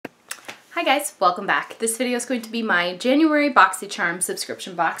Hi guys, welcome back. This video is going to be my January Boxycharm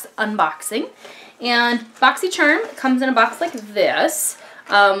subscription box unboxing. And Boxycharm comes in a box like this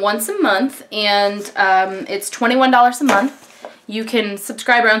once a month, and it's $21 a month. You can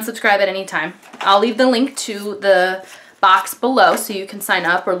subscribe or unsubscribe at any time. I'll leave the link to the box below so you can sign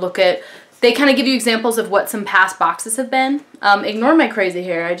up or look at. They kind of give you examples of what some past boxes have been. Ignore my crazy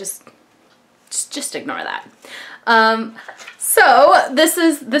hair. I just ignore that. So this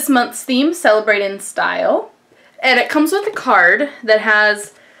is this month's theme, Celebrate in Style, and it comes with a card that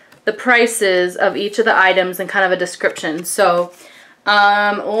has the prices of each of the items and kind of a description. So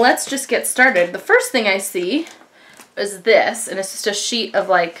let's just get started. The first thing I see is this, and it's just a sheet of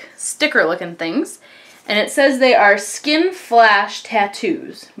like sticker looking things, and it says they are Skin Flash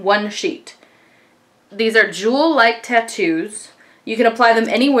tattoos, one sheet. These are jewel-like tattoos. You can apply them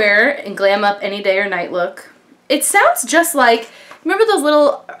anywhere and glam up any day or night look. It sounds just like, remember those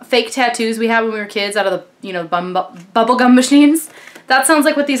little fake tattoos we had when we were kids out of the, you know, bubble gum machines? That sounds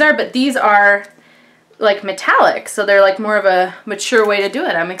like what these are, but these are like metallic, so they're like more of a mature way to do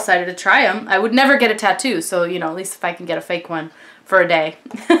it. I'm excited to try them. I would never get a tattoo, so, you know, at least if I can get a fake one for a day.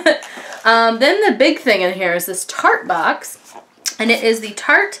 Then the big thing in here is this Tarte box, and it is the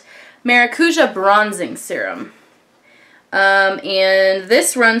Tarte Maracuja Bronzing Serum. And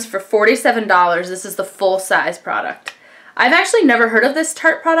this runs for $47. This is the full-size product. I've actually never heard of this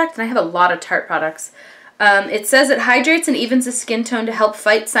Tarte product, and I have a lot of Tarte products. It says it hydrates and evens the skin tone to help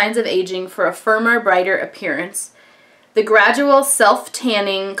fight signs of aging for a firmer, brighter appearance. The gradual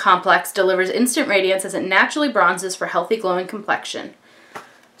self-tanning complex delivers instant radiance as it naturally bronzes for healthy, glowing complexion.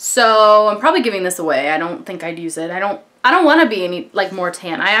 So I'm probably giving this away. I don't think I'd use it. I don't want to be any like more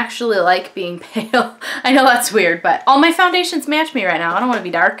tan. I actually like being pale. I know that's weird, but all my foundations match me right now. I don't want to be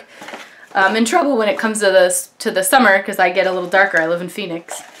dark. I'm in trouble when it comes to the summer because I get a little darker. I live in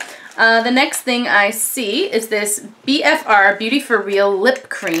Phoenix. The next thing I see is this BFR Beauty for Real lip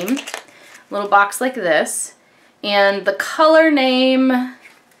cream. Little box like this. And the color name,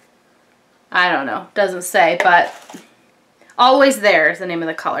 I don't know, doesn't say, but Always There is the name of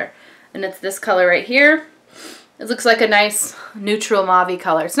the color. And it's this color right here. It looks like a nice neutral mauve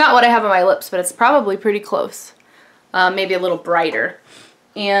color. It's not what I have on my lips, but it's probably pretty close. Maybe a little brighter.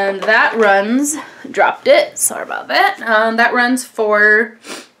 And that runs, dropped it, sorry about that. That runs for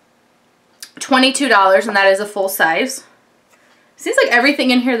 $22, and that is a full size. Seems like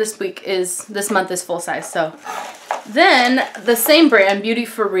everything in here this month is full size. So then the same brand, Beauty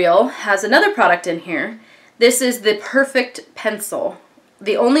for Real, has another product in here. This is the Perfect Pencil,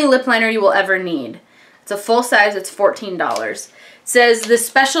 the only lip liner you will ever need. It's a full size, it's $14. It says this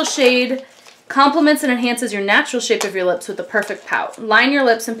special shade complements and enhances your natural shape of your lips with the perfect pout. Line your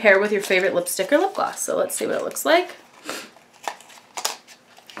lips and pair with your favorite lipstick or lip gloss. So let's see what it looks like.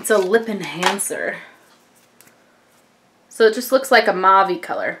 It's a lip enhancer. So it just looks like a mauve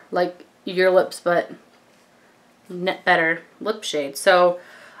color, like your lips, but better lip shade. So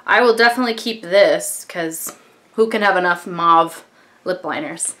I will definitely keep this because who can have enough mauve lip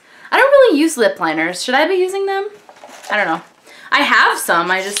liners? I don't really use lip liners. Should I be using them? I don't know. I have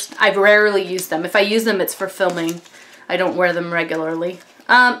some. I rarely use them. If I use them, it's for filming. I don't wear them regularly.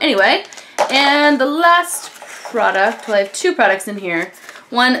 Anyway, and the last product, well, I have two products in here.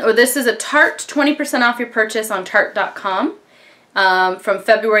 This is a Tarte 20% off your purchase on Tarte.com from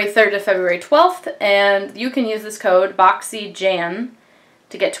February 3rd to February 12th, and you can use this code BOXYJAN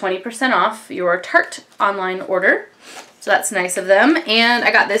to get 20% off your Tarte online order. So that's nice of them. And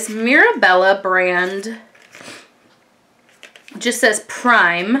I got this Mirabella brand. It just says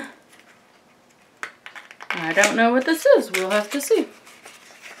Prime. I don't know what this is. We'll have to see.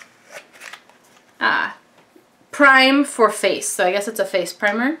 Prime for face. So I guess it's a face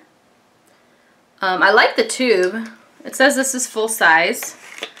primer. I like the tube. It says this is full size.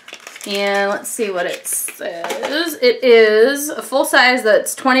 And let's see what it says. It is a full size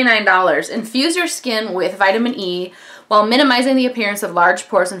that's $29. Infuse your skin with vitamin E while minimizing the appearance of large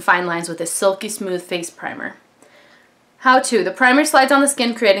pores and fine lines with this silky smooth face primer. How to. The primer slides on the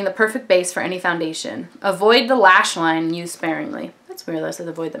skin, creating the perfect base for any foundation. Avoid the lash line and use sparingly. That's weird, that says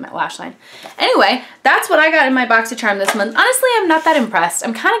avoid the lash line. Anyway, that's what I got in my Boxycharm this month. Honestly, I'm not that impressed.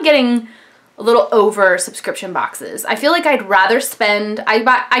 I'm kind of getting a little over subscription boxes. I feel like I'd rather spend,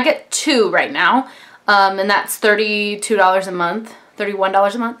 I get two right now, and that's $32 a month,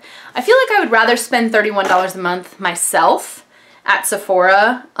 $31 a month. I feel like I would rather spend $31 a month myself at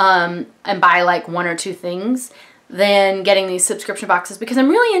Sephora and buy like one or two things than getting these subscription boxes, because I'm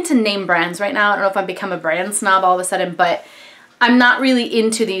really into name brands right now. I don't know if I've become a brand snob all of a sudden, but I'm not really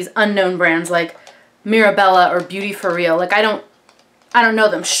into these unknown brands like Mirabella or Beauty for Real. Like I don't I don't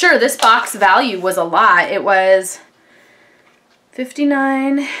know them. Sure, this box value was a lot. It was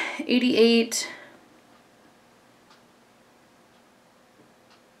 $59.88,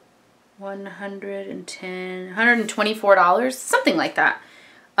 $110, $124, something like that.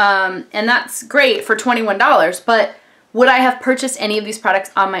 And that's great for $21, but would I have purchased any of these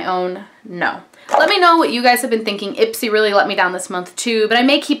products on my own? No. Let me know what you guys have been thinking. Ipsy really let me down this month too, but I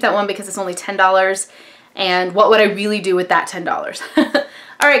may keep that one because it's only $10. And what would I really do with that $10? All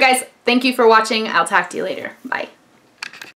right, guys, thank you for watching. I'll talk to you later. Bye.